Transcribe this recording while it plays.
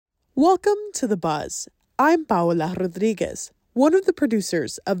Welcome to The Buzz. I'm Paola Rodriguez, one of the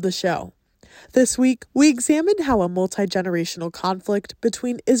producers of the show. This week, we examined how a multi-generational conflict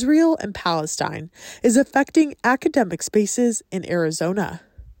between Israel and Palestine is affecting academic spaces in Arizona.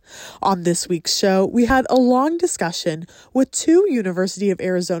 On this week's show, we had a long discussion with two University of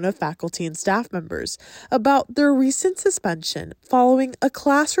Arizona faculty and staff members about their recent suspension following a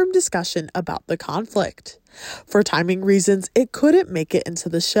classroom discussion about the conflict. For timing reasons, it couldn't make it into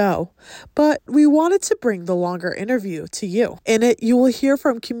the show, but we wanted to bring the longer interview to you. In it, you will hear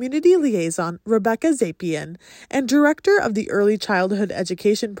from Community Liaison Rebecca Zapien and Director of the Early Childhood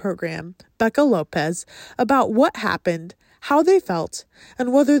Education Program, Becka Lopez, about what happened, how they felt,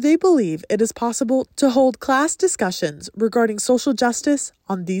 and whether they believe it is possible to hold class discussions regarding social justice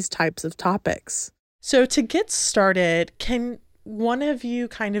on these types of topics. So to get started, can one of you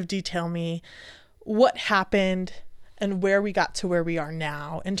kind of detail me what happened and where we got to where we are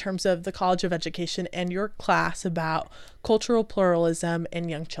now in terms of the College of Education and your class about cultural pluralism in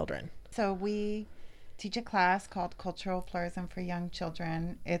young children? So we teach a class called Cultural Pluralism for Young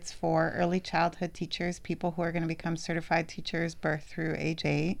Children. It's for early childhood teachers, people who are going to become certified teachers birth through age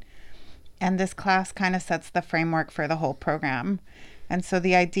 8. And this class kind of sets the framework for the whole program. And so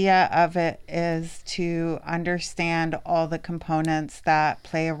the idea of it is to understand all the components that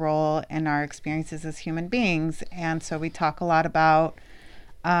play a role in our experiences as human beings. And so we talk a lot about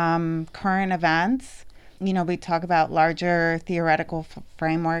current events. You know, we talk about larger theoretical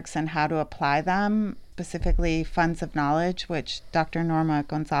frameworks and how to apply them, specifically Funds of Knowledge, which Dr. Norma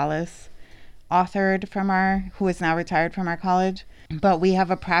Gonzalez authored who is now retired from our college. But we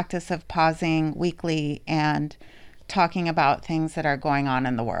have a practice of pausing weekly and talking about things that are going on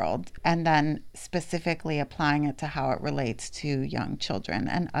in the world, and then specifically applying it to how it relates to young children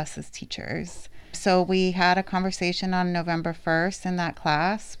and us as teachers. So we had a conversation on November 1st in that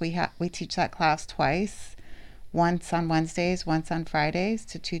class. We teach that class twice, once on Wednesdays, once on Fridays,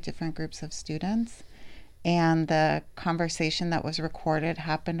 to two different groups of students. And the conversation that was recorded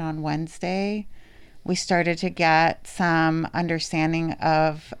happened on Wednesday. We started to get some understanding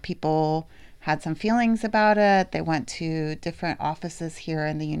of people had some feelings about it. They went to different offices here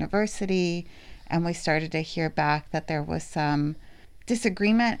in the university, and we started to hear back that there was some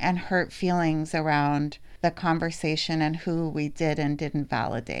disagreement and hurt feelings around the conversation and who we did and didn't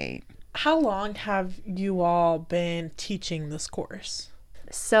validate. How long have you all been teaching this course?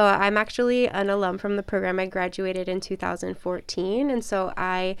 So I'm actually an alum from the program. I graduated in 2014, and so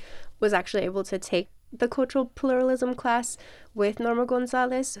I was actually able to take the cultural pluralism class with Norma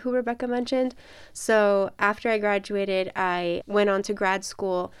Gonzalez, who Rebecca mentioned. So after I graduated, I went on to grad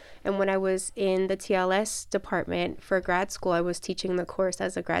school, and when I was in the TLS department for grad school, I was teaching the course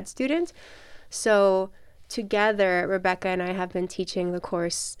as a grad student. So together, Rebecca and I have been teaching the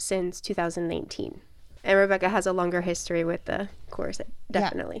course since 2019. And Rebecca has a longer history with the course,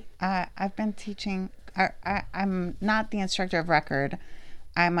 definitely. Yeah, I've been teaching. I'm not the instructor of record.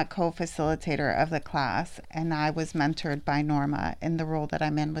 I'm a co-facilitator of the class, and I was mentored by Norma in the role that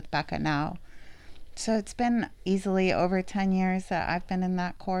I'm in with Becka now. So it's been easily over 10 years that I've been in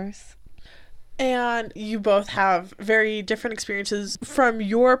that course. And you both have very different experiences from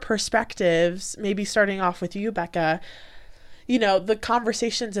your perspectives, maybe starting off with you, Becka. You know, the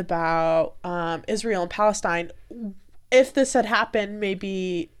conversations about Israel and Palestine, if this had happened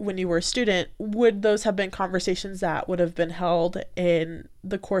maybe when you were a student, would those have been conversations that would have been held in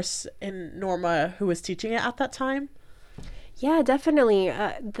the course in Norma, who was teaching it at that time? Yeah, definitely.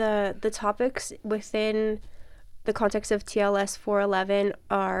 The topics within the context of TLS 411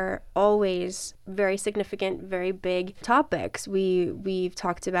 are always very significant, very big topics. We've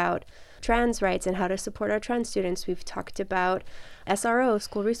talked about trans rights and how to support our trans students. We've talked about SRO,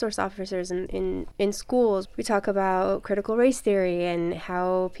 school resource officers in schools. We talk about critical race theory and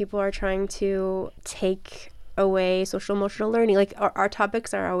how people are trying to take away social emotional learning. Like our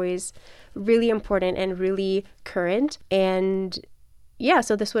topics are always really important and really current. And yeah,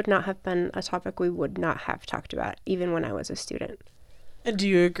 so this would not have been a topic we would not have talked about even when I was a student. And do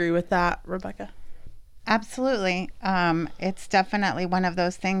you agree with that, Rebecca? Absolutely. It's definitely one of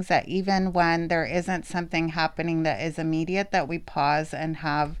those things that even when there isn't something happening that is immediate, that we pause and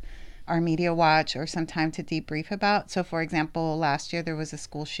have our media watch or some time to debrief about. So for example, last year there was a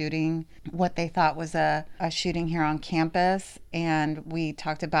school shooting, what they thought was a shooting here on campus. And we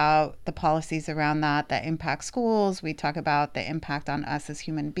talked about the policies around that impact schools. We talk about the impact on us as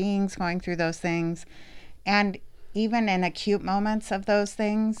human beings going through those things. And even in acute moments of those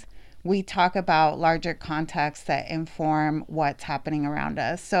things, we talk about larger contexts that inform what's happening around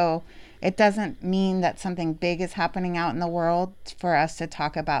us. So it doesn't mean that something big is happening out in the world for us to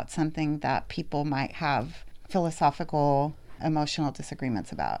talk about something that people might have philosophical, emotional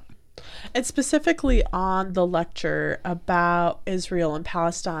disagreements about. And specifically on the lecture about Israel and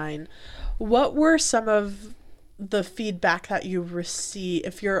Palestine, what were some of the feedback that you receive,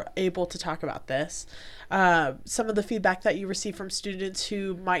 if you're able to talk about this, some of the feedback that you receive from students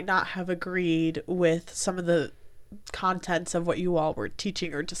who might not have agreed with some of the contents of what you all were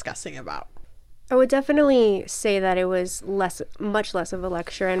teaching or discussing about? I would definitely say that it was much less of a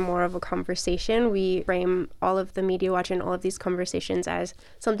lecture and more of a conversation. We frame all of the Media Watch and all of these conversations as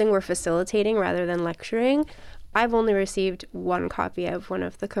something we're facilitating rather than lecturing. I've only received one copy of one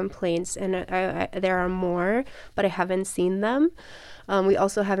of the complaints, and there are more, but I haven't seen them. We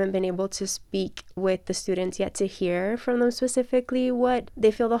also haven't been able to speak with the students yet to hear from them specifically what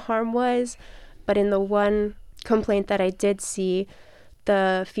they feel the harm was. But in the one complaint that I did see,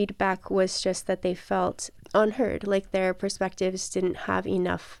 the feedback was just that they felt unheard, like their perspectives didn't have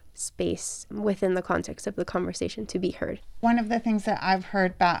enough space within the context of the conversation to be heard. One of the things that I've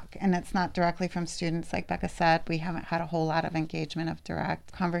heard back, and it's not directly from students, like Becca said, we haven't had a whole lot of engagement of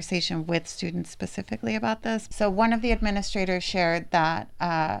direct conversation with students specifically about this. So one of the administrators shared that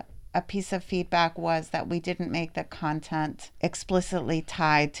a piece of feedback was that we didn't make the content explicitly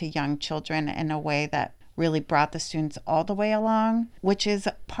tied to young children in a way that really brought the students all the way along, which is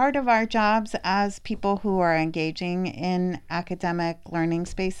part of our jobs as people who are engaging in academic learning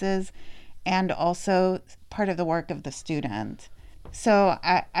spaces, and also part of the work of the student. So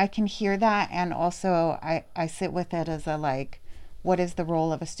I can hear that, and also I sit with it as a, like, what is the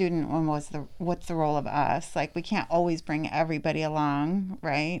role of a student and what's the role of us? Like, we can't always bring everybody along,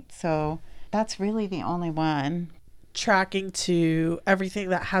 right? So that's really the only one. Tracking to everything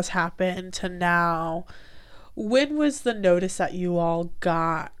that has happened to now, when was the notice that you all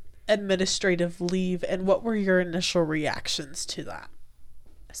got administrative leave, and what were your initial reactions to that?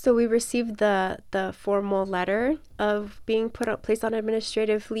 So we received the formal letter of being placed on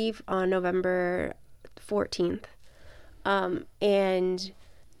administrative leave on November 14th. And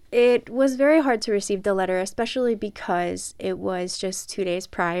it was very hard to receive the letter, especially because it was just 2 days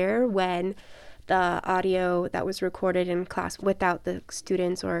prior when the audio that was recorded in class without the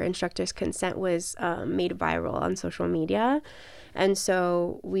students' or instructors' consent was made viral on social media. And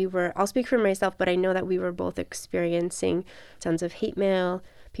so I'll speak for myself, but I know that we were both experiencing tons of hate mail,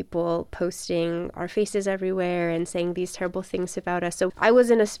 people posting our faces everywhere and saying these terrible things about us. So I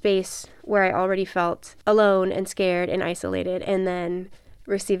was in a space where I already felt alone and scared and isolated. And then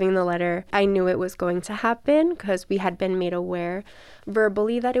receiving the letter, I knew it was going to happen because we had been made aware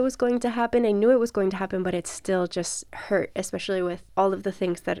verbally that it was going to happen. I knew it was going to happen, but it still just hurt, especially with all of the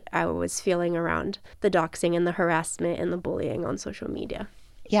things that I was feeling around the doxing and the harassment and the bullying on social media.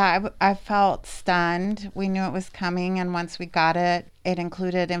 Yeah, I felt stunned. We knew it was coming, and once we got it, it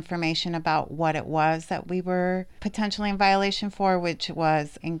included information about what it was that we were potentially in violation for, which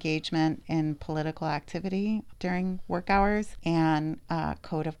was engagement in political activity during work hours and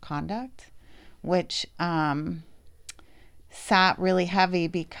code of conduct, which sat really heavy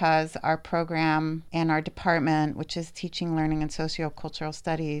because our program and our department, which is Teaching, Learning, and Sociocultural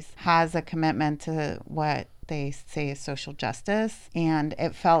Studies, has a commitment to what they say is social justice, and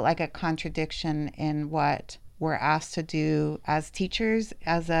it felt like a contradiction in what we're asked to do as teachers,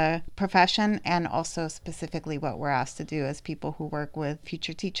 as a profession, and also specifically what we're asked to do as people who work with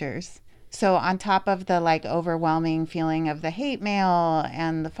future teachers. So on top of the overwhelming feeling of the hate mail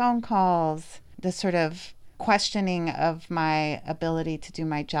and the phone calls, the sort of questioning of my ability to do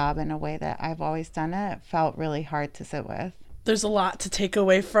my job in a way that I've always done it felt really hard to sit with. There's a lot to take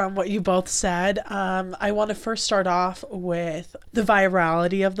away from what you both said. I want to first start off with the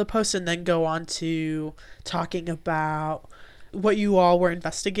virality of the post and then go on to talking about what you all were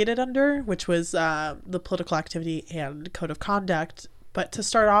investigated under, which was the political activity and code of conduct. But to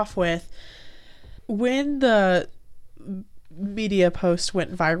start off with, when the media post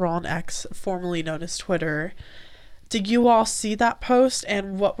went viral on X, formerly known as Twitter, did you all see that post,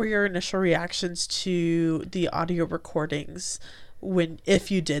 and what were your initial reactions to the audio recordings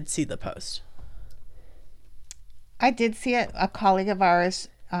if you did see the post? I did see it. A colleague of ours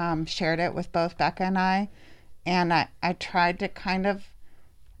shared it with both Becca and I tried to kind of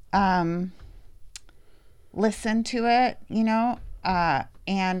listen to it,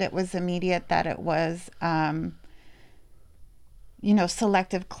 and it was immediate that it was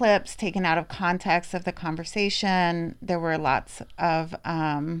selective clips taken out of context of the conversation. There were lots of,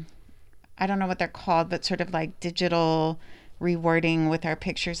 I don't know what they're called, but sort of like digital rewording with our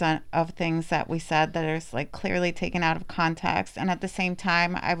pictures of things that we said that is clearly taken out of context. And at the same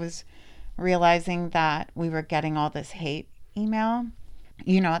time, I was realizing that we were getting all this hate email,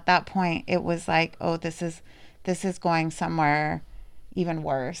 at that point it was like, oh, this is going somewhere even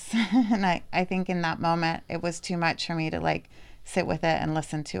worse. And I think in that moment it was too much for me to like sit with it and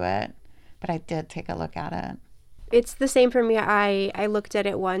listen to it. But I did take a look at it. It's the same for me. I looked at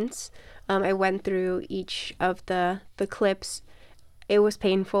it once. I went through each of the clips. It was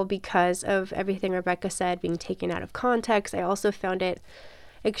painful because of everything Rebecca said being taken out of context. I also found it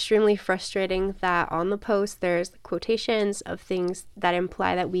extremely frustrating that on the post there's quotations of things that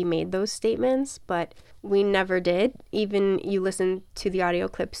imply that we made those statements, but we never did. Even you listen to the audio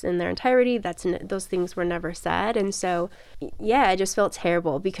clips in their entirety, those things were never said. And so, yeah, I just felt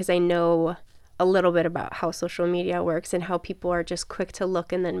terrible because I know a little bit about how social media works and how people are just quick to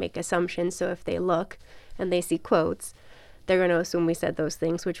look and then make assumptions. So if they look and they see quotes, they're going to assume we said those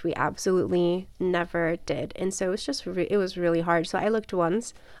things, which we absolutely never did. And so it's just, it was really hard. So I looked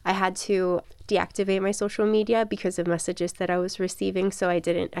once. I had to deactivate my social media because of messages that I was receiving. So I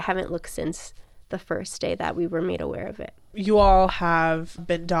haven't looked since the first day that we were made aware of it. You all have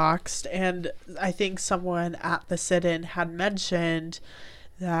been doxxed, and I think someone at the sit-in had mentioned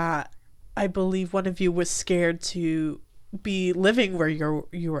that I believe one of you was scared to be living where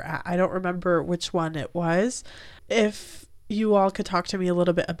you were at. I don't remember which one it was. If you all could talk to me a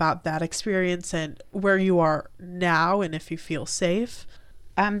little bit about that experience and where you are now and if you feel safe.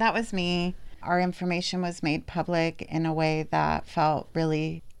 That was me. Our information was made public in a way that felt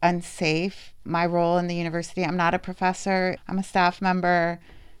really unsafe. My role in the university, I'm not a professor, I'm a staff member.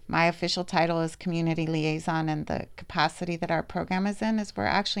 My official title is community liaison, and the capacity that our program is in is we're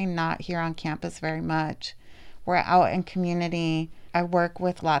actually not here on campus very much. We're out in community. I work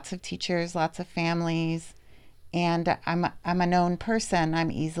with lots of teachers, lots of families, and I'm a known person. I'm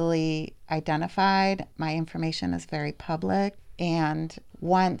easily identified. My information is very public. And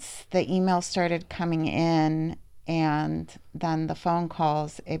once the emails started coming in and then the phone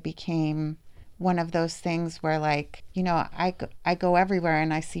calls, it became one of those things where, like, I go everywhere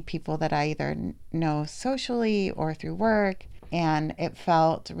and I see people that I either know socially or through work. And it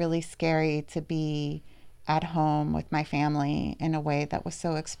felt really scary to be at home with my family in a way that was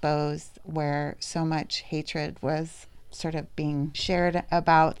so exposed, where so much hatred was sort of being shared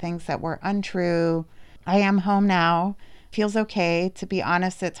about things that were untrue. I am home now. Feels okay. To be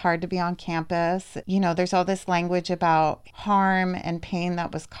honest, it's hard to be on campus. There's all this language about harm and pain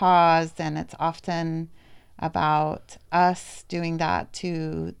that was caused, and it's often about us doing that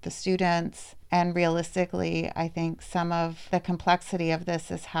to the students. And realistically, I think some of the complexity of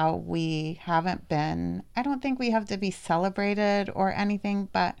this is how we haven't been. I don't think we have to be celebrated or anything,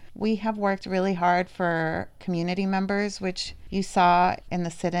 but we have worked really hard for community members, which you saw in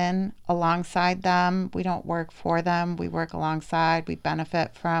the sit-in, alongside them. We don't work for them. We work alongside. We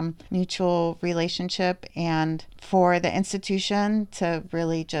benefit from mutual relationship. And for the institution to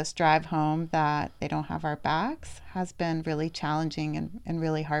really just drive home that they don't have our backs has been really challenging and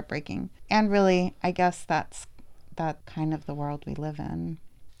really heartbreaking. And really, I guess that's kind of the world we live in.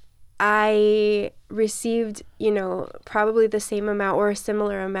 I received, probably the same amount or a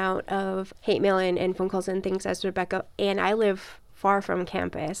similar amount of hate mail and phone calls and things as Rebecca, and I live far from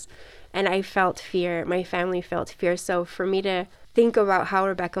campus, and I felt fear. My family felt fear. So for me to think about how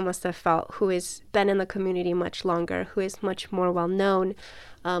Rebecca must have felt, who has been in the community much longer, who is much more well-known,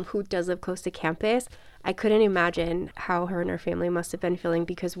 who does live close to campus, I couldn't imagine how her and her family must have been feeling,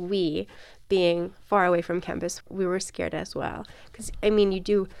 because we, being far away from campus, we were scared as well. Because, you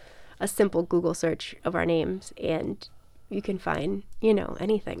do a simple Google search of our names and you can find,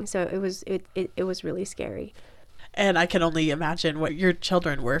 anything. So it was really scary. And I can only imagine what your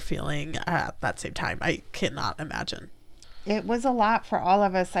children were feeling at that same time. I cannot imagine. It was a lot for all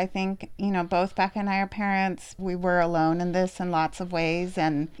of us. I think, both Becca and I are parents. We were alone in this in lots of ways.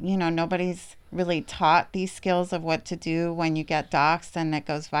 And, nobody's really taught these skills of what to do when you get doxxed and it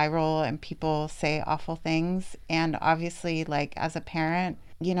goes viral and people say awful things. And obviously, like, as a parent,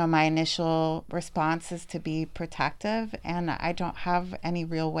 my initial response is to be protective, and I don't have any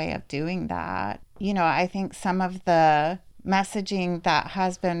real way of doing that. I think some of the messaging that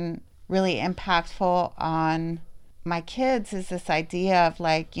has been really impactful on my kids is this idea of,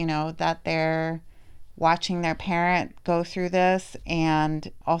 like, that they're watching their parent go through this,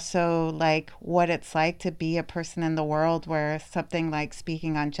 and also, like, what it's like to be a person in the world where something like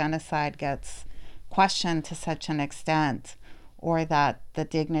speaking on genocide gets questioned to such an extent, or that the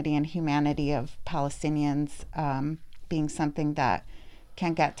dignity and humanity of Palestinians being something that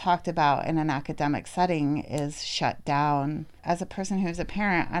can get talked about in an academic setting is shut down. As a person who's a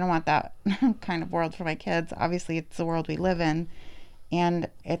parent, I don't want that kind of world for my kids. Obviously, it's the world we live in. And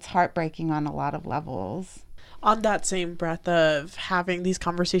it's heartbreaking on a lot of levels. On that same breath of having these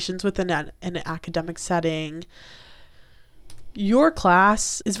conversations within an academic setting, your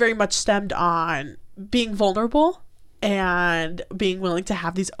class is very much stemmed on being vulnerable and being willing to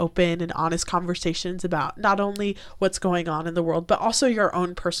have these open and honest conversations about not only what's going on in the world, but also your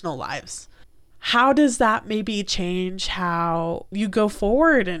own personal lives. How does that maybe change how you go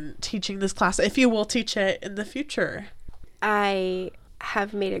forward in teaching this class, if you will teach it in the future? I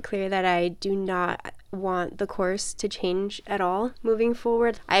have made it clear that I do not want the course to change at all moving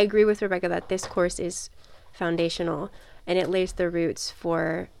forward. I agree with Rebecca that this course is foundational and it lays the roots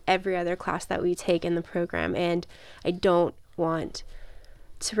for every other class that we take in the program. And I don't want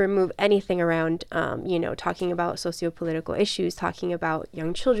to remove anything around, talking about sociopolitical issues, talking about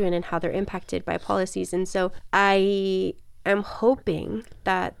young children and how they're impacted by policies. And so I am hoping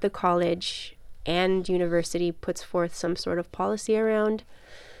that the college and university puts forth some sort of policy around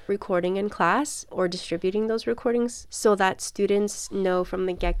recording in class or distributing those recordings so that students know from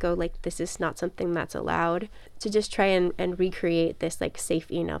the get-go, like, this is not something that's allowed, to just try and recreate this like safe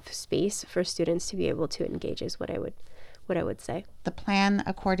enough space for students to be able to engage is what I would say. The plan,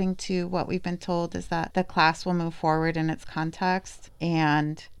 according to what we've been told, is that the class will move forward in its context.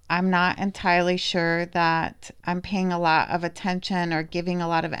 And I'm not entirely sure that I'm paying a lot of attention or giving a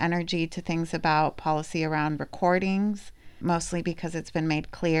lot of energy to things about policy around recordings, mostly because it's been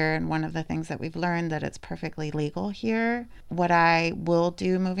made clear, and one of the things that we've learned, that it's perfectly legal here. What I will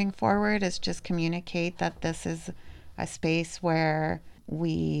do moving forward is just communicate that this is a space where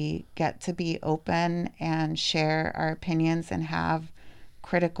we get to be open and share our opinions and have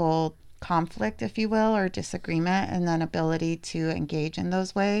critical conflict, if you will, or disagreement, and then ability to engage in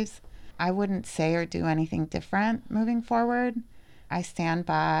those ways. I wouldn't say or do anything different moving forward. I stand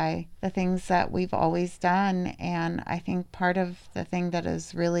by the things that we've always done, and I think part of the thing that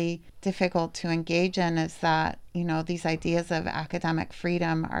is really difficult to engage in is that, these ideas of academic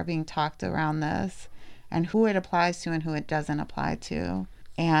freedom are being talked around this, and who it applies to and who it doesn't apply to.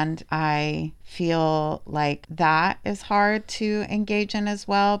 And I feel like that is hard to engage in as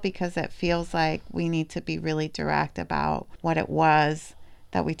well, because it feels like we need to be really direct about what it was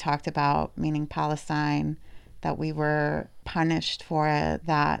that we talked about, meaning Palestine, that we were punished for it,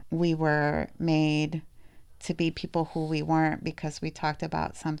 that we were made to be people who we weren't because we talked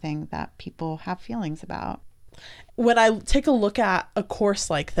about something that people have feelings about. When I take a look at a course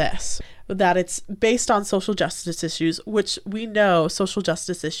like this, that it's based on social justice issues, which we know social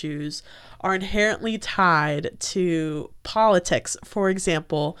justice issues are inherently tied to politics. For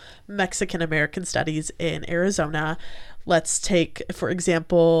example, Mexican American studies in Arizona. Let's take, for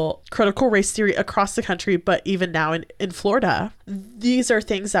example, critical race theory across the country, but even now in Florida. These are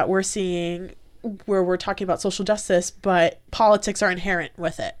things that we're seeing where we're talking about social justice, but politics are inherent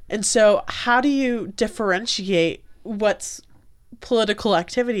with it. And so how do you differentiate what's political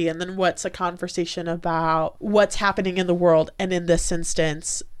activity and then what's a conversation about what's happening in the world, and in this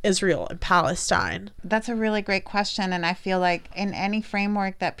instance, Israel and Palestine? That's a really great question. And I feel like in any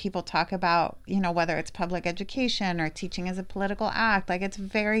framework that people talk about, whether it's public education or teaching as a political act, like, it's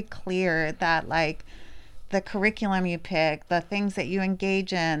very clear that, like, the curriculum you pick, the things that you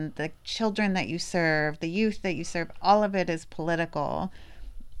engage in, the children that you serve, the youth that you serve, all of it is political.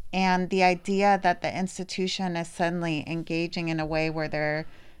 And the idea that the institution is suddenly engaging in a way where they're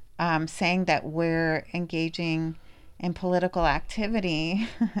saying that we're engaging in political activity,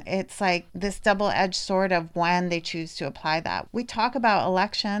 it's like this double-edged sword of when they choose to apply that. We talk about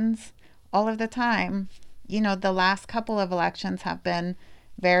elections all of the time. The last couple of elections have been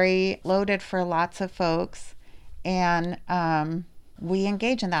very loaded for lots of folks, and we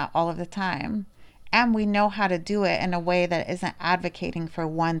engage in that all of the time. And we know how to do it in a way that isn't advocating for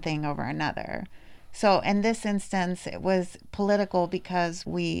one thing over another. So in this instance, it was political because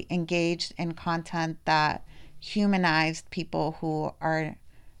we engaged in content that humanized people who are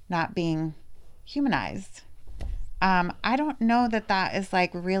not being humanized. I don't know that is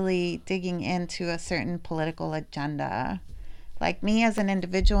like really digging into a certain political agenda. Like, me as an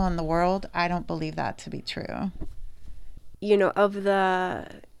individual in the world, I don't believe that to be true. Of the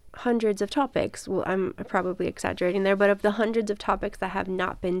hundreds of topics, well, I'm probably exaggerating there, but of the hundreds of topics that have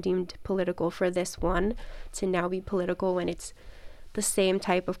not been deemed political, for this one to now be political when it's the same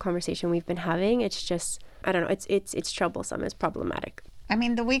type of conversation we've been having, it's just, I don't know, it's troublesome, it's problematic. I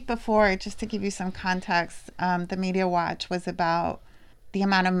mean, the week before, just to give you some context, the Media Watch was about the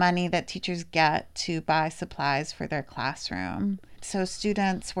amount of money that teachers get to buy supplies for their classroom. So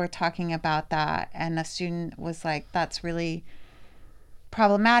students were talking about that, and a student was like, that's really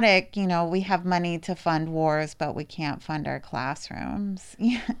problematic. We have money to fund wars, but we can't fund our classrooms.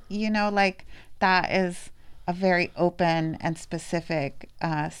 Like that is a very open and specific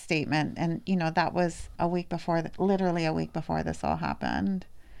statement. And, that was literally a week before this all happened.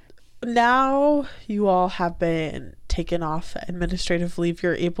 Now you all have been taken off administrative leave.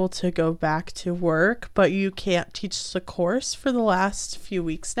 You're able to go back to work, but you can't teach the course for the last few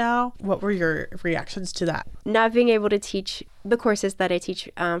weeks now. What were your reactions to that? Not being able to teach the courses that I teach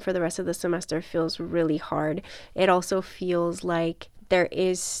for the rest of the semester feels really hard. It also feels like there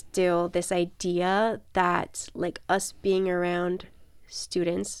is still this idea that like us being around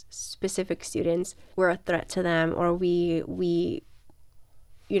students, specific students, we're a threat to them, or we're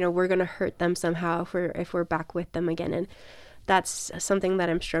going to hurt them somehow if we're back with them again. And that's something that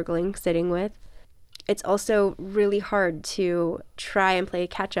I'm struggling sitting with. It's also really hard to try and play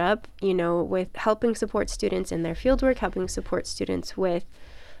catch up, with helping support students in their fieldwork, helping support students with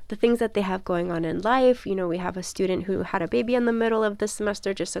the things that they have going on in life. We have a student who had a baby in the middle of the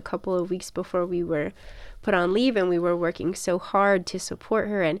semester just a couple of weeks before we were put on leave, and we were working so hard to support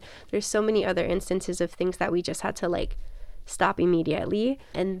her. And there's so many other instances of things that we just had to stop immediately.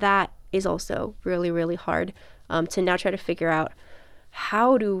 And that is also really, really hard to now try to figure out,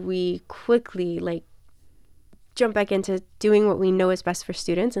 how do we quickly jump back into doing what we know is best for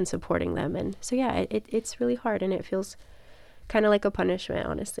students and supporting them. And so, yeah, it's really hard, and it feels kind of like a punishment,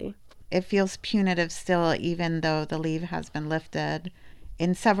 honestly. It feels punitive still, even though the leave has been lifted,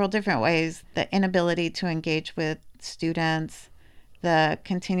 in several different ways. The inability to engage with students, the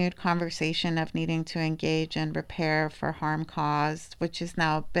continued conversation of needing to engage and repair for harm caused, which has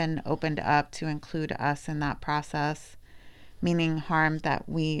now been opened up to include us in that process, meaning harm that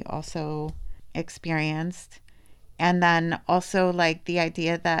we also experienced. And then also the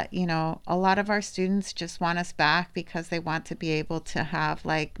idea that, a lot of our students just want us back because they want to be able to have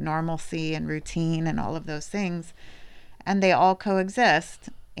normalcy and routine and all of those things. And they all coexist.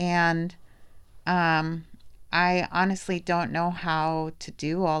 And I honestly don't know how to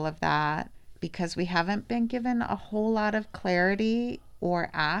do all of that, because we haven't been given a whole lot of clarity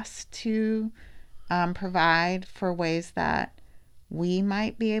or asked to provide for ways that we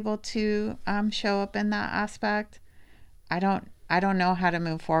might be able to show up in that aspect. I don't know how to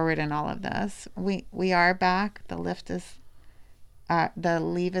move forward in all of this. We are back. The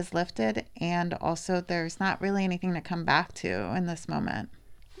leave is lifted, and also there's not really anything to come back to in this moment.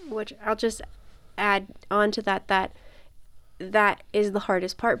 Which I'll just add on to that is the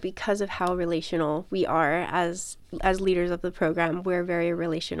hardest part, because of how relational we are as leaders of the program. We're very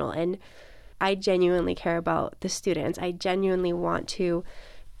relational, and I genuinely care about the students. I genuinely want to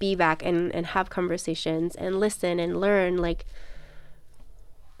be back and have conversations and listen and learn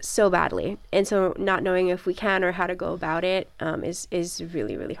so badly. And so not knowing if we can or how to go about it is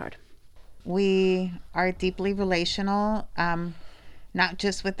really, really hard. We are deeply relational, not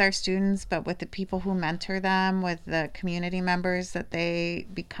just with our students, but with the people who mentor them, with the community members that they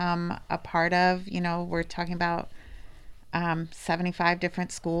become a part of. We're talking about 75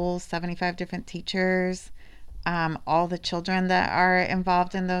 different schools, 75 different teachers, all the children that are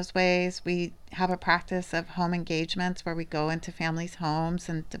involved in those ways. We have a practice of home engagements where we go into families' homes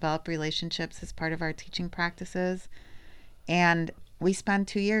and develop relationships as part of our teaching practices. And we spend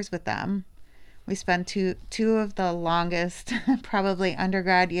 2 years with them. We spend two of the longest, probably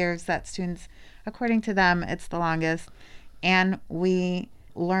undergrad years that students, according to them, it's the longest. And we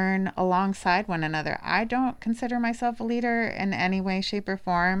learn alongside one another. I don't consider myself a leader in any way, shape, or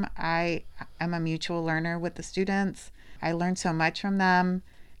form. I am a mutual learner with the students. I learn so much from them.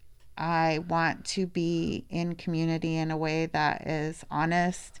 I want to be in community in a way that is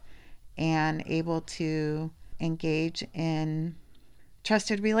honest and able to engage in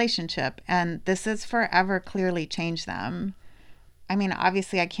trusted relationship. And this has forever clearly changed them. I mean,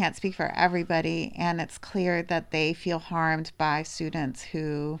 obviously I can't speak for everybody, and it's clear that they feel harmed by students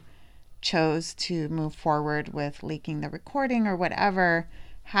who chose to move forward with leaking the recording or whatever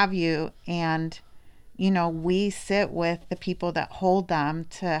have you. And, we sit with the people that hold them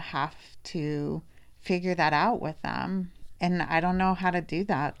to have to figure that out with them. And I don't know how to do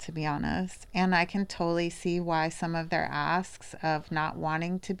that, to be honest. And I can totally see why some of their asks of not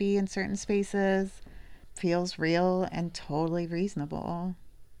wanting to be in certain spaces feels real and totally reasonable.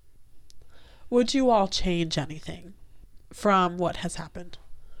 Would you all change anything from what has happened?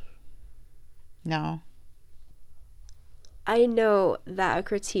 No. I know that a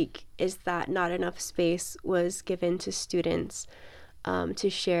critique is that not enough space was given to students to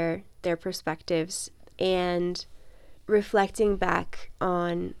share their perspectives. And reflecting back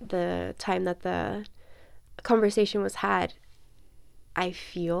on the time that the conversation was had, I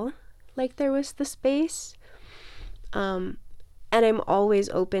feel like there was the space. And I'm always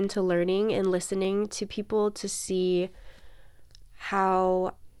open to learning and listening to people to see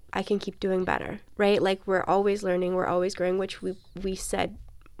how I can keep doing better, right? Like, we're always learning, we're always growing, which we said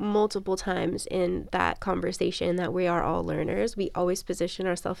multiple times in that conversation, that we are all learners. We always position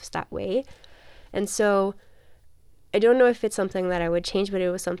ourselves that way. And so I don't know if it's something that I would change, but it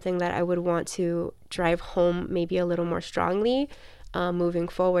was something that I would want to drive home maybe a little more strongly moving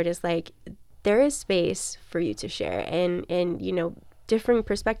forward, is like, there is space for you to share, and you know, different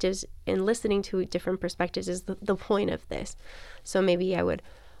perspectives, and listening to different perspectives is the point of this. So maybe I would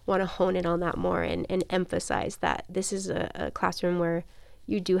want to hone in on that more, and emphasize that this is a classroom where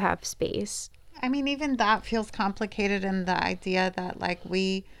you do have space. I mean, even that feels complicated in the idea that, like,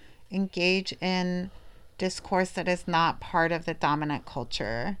 we engage in discourse that is not part of the dominant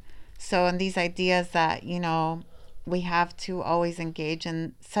culture. So in these ideas that, you know, we have to always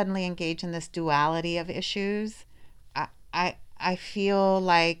suddenly engage in this duality of issues. I feel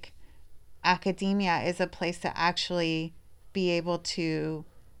like academia is a place to actually be able to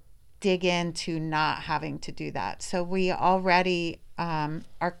dig into not having to do that. So we already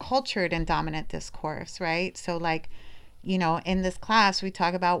are cultured in dominant discourse, right? So, like, you know, in this class, we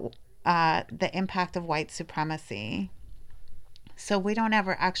talk about the impact of white supremacy. So we don't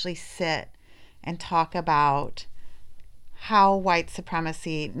ever actually sit and talk about how white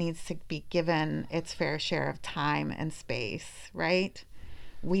supremacy needs to be given its fair share of time and space, right?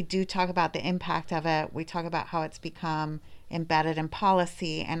 We do talk about the impact of it. We talk about how it's become embedded in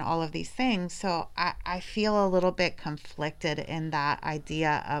policy and all of these things. So I feel a little bit conflicted in that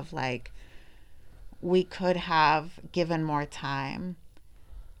idea of, like, we could have given more time.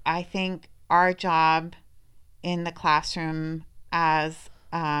 I think our job in the classroom as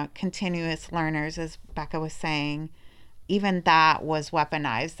continuous learners, as Becca was saying, even that was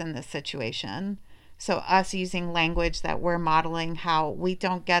weaponized in this situation. So us using language that we're modeling how we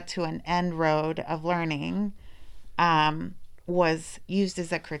don't get to an end road of learning was used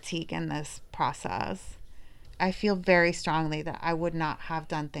as a critique in this process. I feel very strongly that I would not have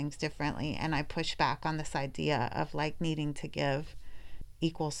done things differently, and I push back on this idea of, like, needing to give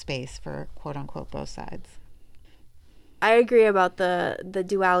equal space for quote unquote both sides. I agree about the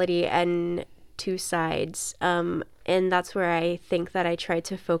duality and two sides, and that's where I think that I tried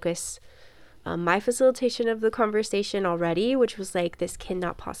to focus my facilitation of the conversation already, which was like, this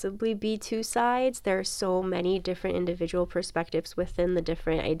cannot possibly be two sides. There are so many different individual perspectives within the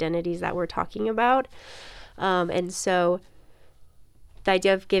different identities that we're talking about, and so the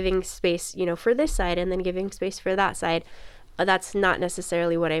idea of giving space, you know, for this side and then giving space for that side, that's not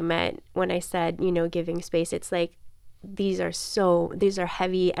necessarily what I meant when I said, you know, giving space. It's like, these are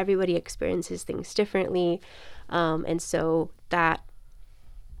heavy. Everybody experiences things differently. And so that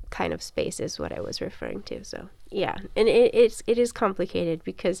kind of space is what I was referring to. So yeah. And it is complicated,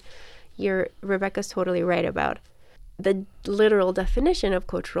 because Rebecca's totally right about the literal definition of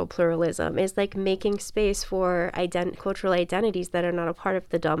cultural pluralism is like making space for cultural identities that are not a part of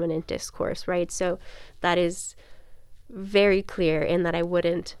the dominant discourse, right? So that is very clear in that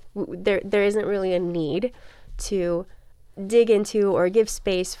there isn't really a need to dig into or give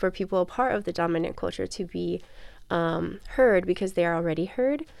space for people a part of the dominant culture to be heard, because they are already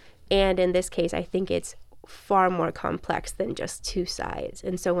heard. And in this case, I think it's far more complex than just two sides.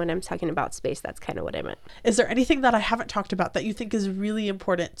 And so when I'm talking about space, that's kind of what I meant. Is there anything that I haven't talked about that you think is really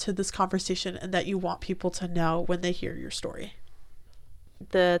important to this conversation and that you want people to know when they hear your story?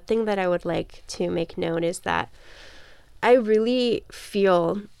 The thing that I would like to make known is that I really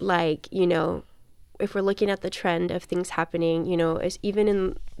feel like, you know, if we're looking at the trend of things happening, you know, even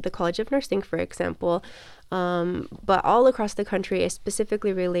in the College of Nursing, for example, but all across the country, is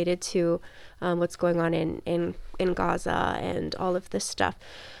specifically related to what's going on in Gaza and all of this stuff.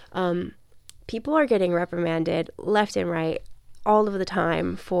 People are getting reprimanded left and right all of the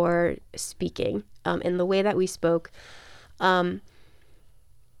time for speaking in the way that we spoke,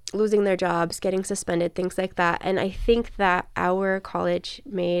 losing their jobs, getting suspended, things like that. And I think that our college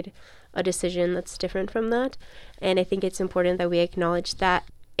made a decision that's different from that. And I think it's important that we acknowledge that,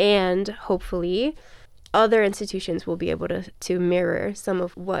 and hopefully other institutions will be able to mirror some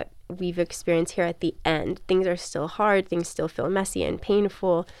of what we've experienced here at the end. Things are still hard, things still feel messy and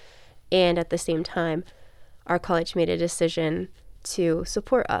painful, and at the same time, our college made a decision to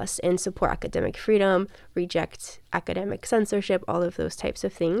support us and support academic freedom, reject academic censorship, all of those types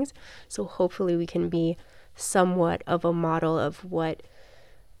of things. So hopefully we can be somewhat of a model of what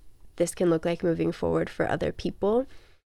this can look like moving forward for other people.